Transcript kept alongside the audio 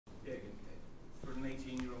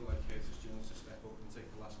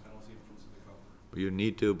You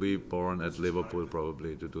need to be born at Liverpool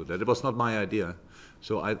probably to do that. It was not my idea.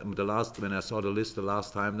 So when I saw the list the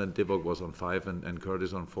last time, then Divock was on 5 and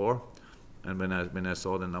Curtis on 4. And when I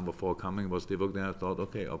saw the number 4 coming was Divock, then I thought,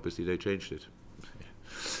 okay, obviously they changed it.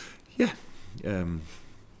 Yeah,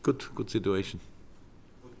 good situation.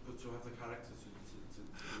 Good to have the character to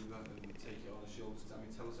do that and take it on the shoulders. I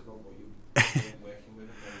mean, tell us about what you're working with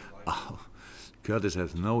and what it's like. Oh, Curtis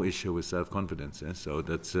has no issue with self-confidence, so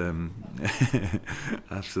that's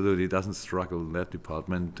absolutely doesn't struggle in that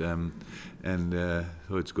department, so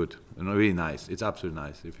it's good and really nice. It's absolutely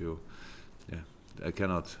nice. I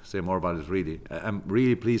cannot say more about it really. I'm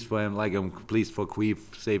really pleased for him, like I'm pleased for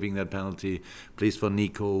Queef saving that penalty, pleased for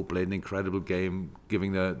Nico, played an incredible game,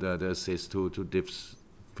 giving the assist to Div's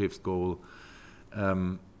 5th goal.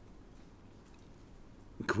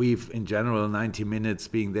 Queef in general, 90 minutes,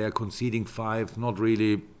 being there, conceding 5, not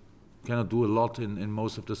really, cannot do a lot in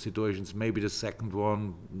most of the situations. Maybe the second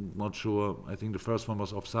one, not sure. I think the first one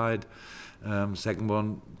was offside. Second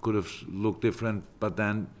one could have looked different, but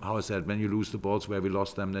then, how I said, when you lose the balls where we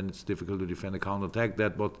lost them, then it's difficult to defend a counter-attack.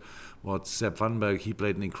 That what Sepp Vandenberg, he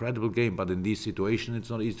played an incredible game, but in these situations it's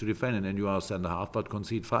not easy to defend, and then you are centre-half, but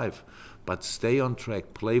concede 5. But stay on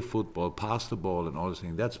track, play football, pass the ball and all those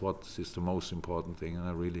things. That's what is the most important thing, and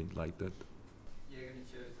I really like that. Jurgen, it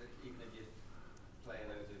shows that even if you play a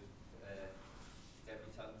load of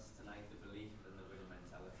debutants tonight, the belief and the winning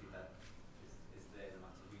mentality that is there no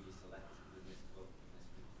matter who you select in this club, in this group of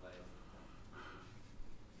players.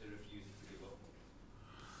 The refusal to give up.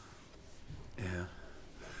 Yeah.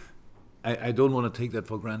 I don't want to take that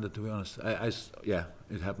for granted, to be honest. Yeah,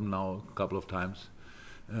 it happened now a couple of times.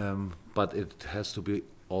 But it has to be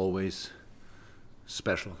always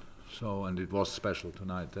special. So, and it was special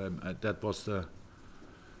tonight. That was the.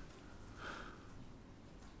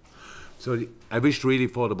 So I wished really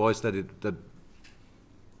for the boys that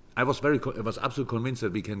I was absolutely convinced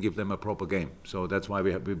that we can give them a proper game. So that's why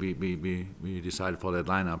we decided for that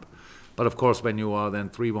lineup. But of course, when you are then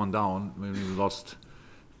 3-1 down, when we lost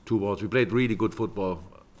 2 balls, we played really good football.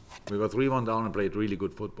 We were 3-1 down and played really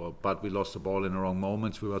good football, but we lost the ball in the wrong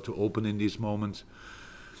moments. We were too open in these moments.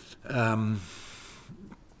 And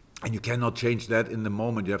you cannot change that in the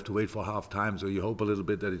moment. You have to wait for half time. So you hope a little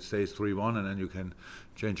bit that it stays 3-1 and then you can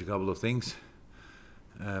change a couple of things.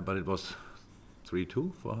 But it was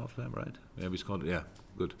 3-2 for half time, right? Yeah, we scored. Yeah,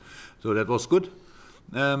 good. So that was good.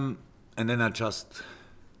 And then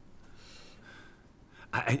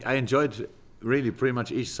I enjoyed really pretty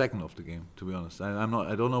much each second of the game, to be honest. I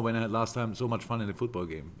don't know when I had last time so much fun in a football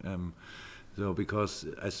game. So because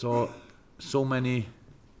I saw so many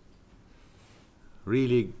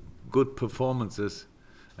really good performances.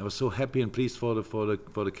 I was so happy and pleased for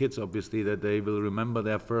the kids, obviously, that they will remember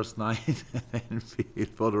their first night and feel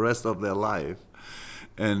for the rest of their life.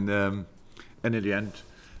 And in the end,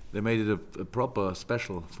 they made it a proper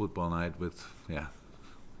special football night with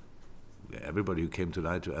everybody who came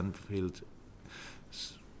tonight to Anfield.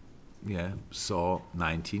 Saw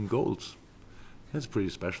 19 goals. That's pretty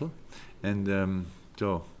special, and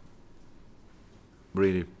so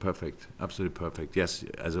really perfect, absolutely perfect. Yes,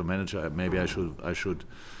 as a manager, maybe I should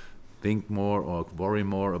think more or worry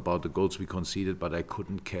more about the goals we conceded, but I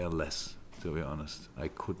couldn't care less, to be honest. I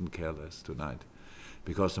couldn't care less tonight,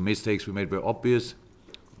 because the mistakes we made were obvious.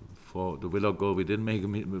 For the Willock goal, we didn't make a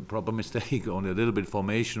proper mistake, only a little bit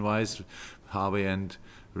formation-wise. Harvey and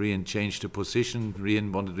Rian changed the position.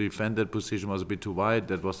 Rian wanted to defend that position, was a bit too wide.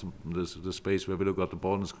 That was the space where Willock got the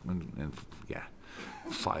ball and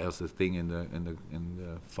fires the thing in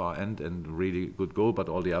the far end, and really good goal. But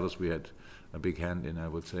all the others we had a big hand in, I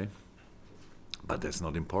would say. But that's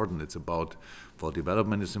not important. It's about, for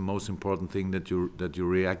development, it's the most important thing that you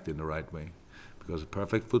react in the right way. Because a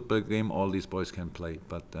perfect football game, all these boys can play,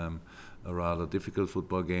 but a rather difficult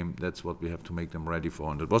football game, that's what we have to make them ready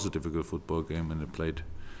for. And it was a difficult football game, and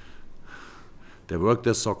they worked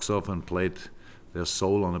their socks off and played their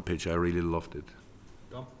soul on the pitch. I really loved it.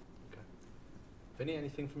 Gone? Okay. Vinny,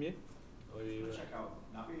 anything from you? Or you check out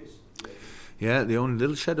Navi's. Yeah, the only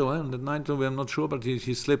little shadow on that night, I'm not sure, but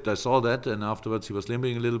he slipped. I saw that, and afterwards he was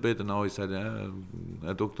limping a little bit, and now he said,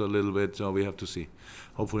 I ducked a little bit, so we have to see.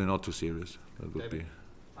 Hopefully not too serious. That would be.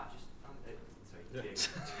 Just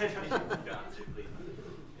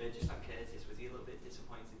on Curtis, was he a little bit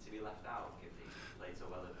disappointed to be left out, given he played so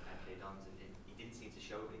well at MK Dons, and he didn't seem to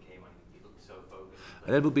show when he came on, he looked so focused.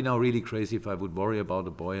 That would be now really crazy if I would worry about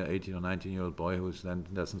a boy, an 18 or 19-year-old boy who then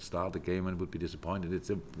doesn't start the game and would be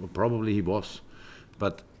disappointed. Probably he was,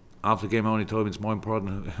 but after the game, I only told him it's more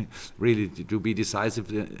important really to be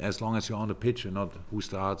decisive as long as you're on the pitch and not who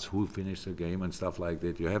starts, who finishes the game and stuff like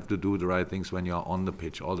that. You have to do the right things when you're on the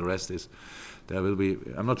pitch. All the rest is, there will be,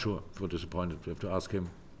 I'm not sure if we're disappointed, we have to ask him,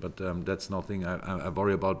 but that's nothing I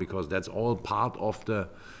worry about, because that's all part of the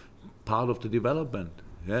development.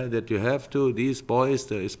 Yeah, that you have to, these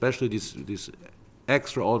boys, especially these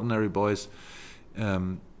extraordinary boys,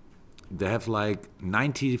 they have like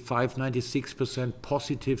 95, 96%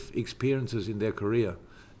 positive experiences in their career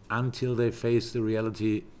until they face the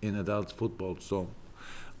reality in adult football. So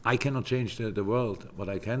I cannot change the world. What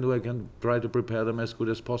I can do, I can try to prepare them as good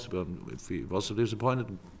as possible. If he was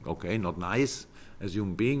disappointed, okay, not nice as a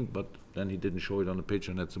human being, but then he didn't show it on the pitch,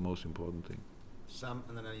 and that's the most important thing. Sam,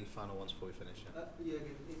 and then any final ones before we finish?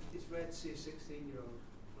 Jurgen, it's rare to see a 16-year-old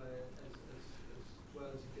player as well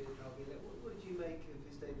as he did at Carabao. What did you make of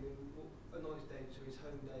his debut? A nice debut, his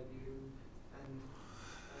home debut, and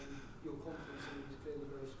your confidence in him is clearly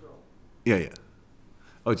very strong. Yeah.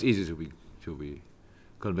 Oh, it's easy to be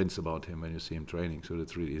convinced about him when you see him training. So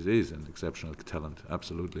that's really, he is an exceptional talent,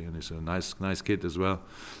 absolutely, and he's a nice kid as well.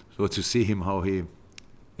 So to see him how he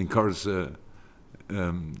encourages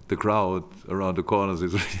the crowd around the corners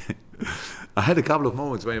is really I had a couple of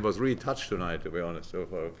moments when he was really touched tonight, to be honest. So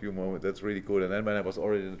for a few moments, that's really cool. And then when I was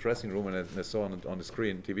already in the dressing room and I saw on the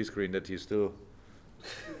screen, TV screen, that he's still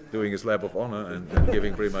doing his lap of honor and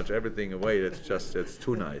giving pretty much everything away, that's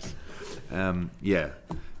too nice. Yeah.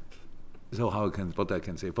 So what I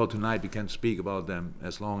can say for tonight, we can speak about them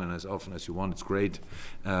as long and as often as you want. It's great.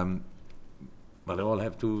 But they all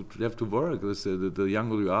have to work. The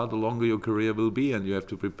younger you are, the longer your career will be, and you have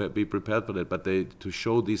to be prepared for that. But to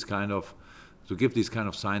show these kind of, to give these kind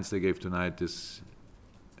of signs they gave tonight, this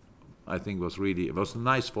I think was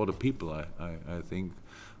nice for the people. I think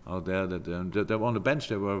out there that they were on the bench.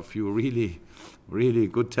 There were a few really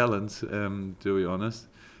good talents, to be honest,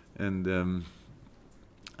 and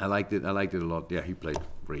I liked it. I liked it a lot. Yeah, he played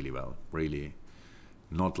really well. Really.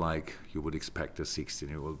 Not like you would expect a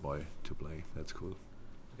 16-year-old boy to play. That's cool.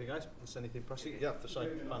 Okay, guys, is anything pressing? Yeah, sorry,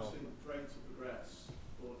 final. Great to progress,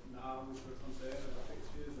 but now we're concerned about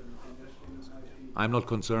fixtures and conditions. I'm not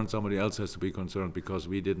concerned. Somebody else has to be concerned, because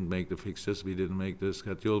we didn't make the fixtures. We didn't make the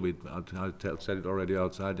schedule. I said it already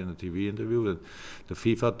outside in a TV interview. That the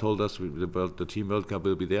FIFA told us the Team World Cup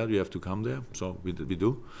will be there. You have to come there. So we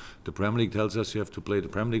do. The Premier League tells us you have to play the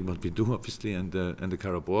Premier League, but we do, obviously, and the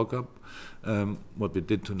Carabao Cup. What we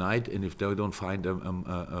did tonight, and if they don't find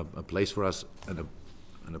a place for us,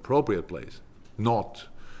 an appropriate place, not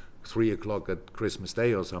 3 o'clock at Christmas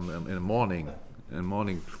Day or something in the morning. In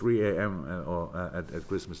morning 3 a.m. or at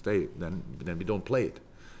Christmas Day, then we don't play it.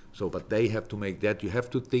 So, but they have to make that. You have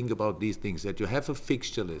to think about these things, that you have a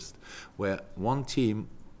fixture list where one team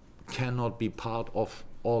cannot be part of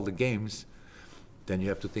all the games. Then you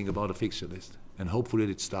have to think about a fixture list, and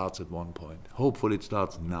hopefully it starts at one point. Hopefully it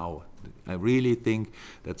starts now. I really think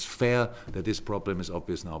that's fair, that this problem is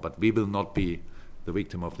obvious now, but we will not be the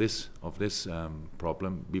victim of this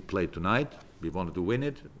problem. We played tonight. We wanted to win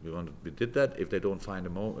it. We did that. If they don't find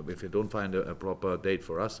a proper date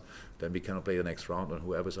for us, then we cannot play the next round, and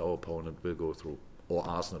whoever's our opponent will go through. Or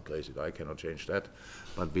Arsenal plays it. I cannot change that.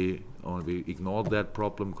 But we ignored that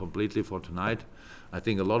problem completely for tonight. I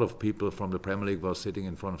think a lot of people from the Premier League were sitting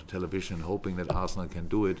in front of the television hoping that Arsenal can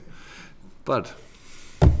do it. But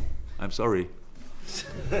I'm sorry.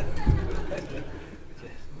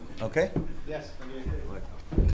 Okay? Yes.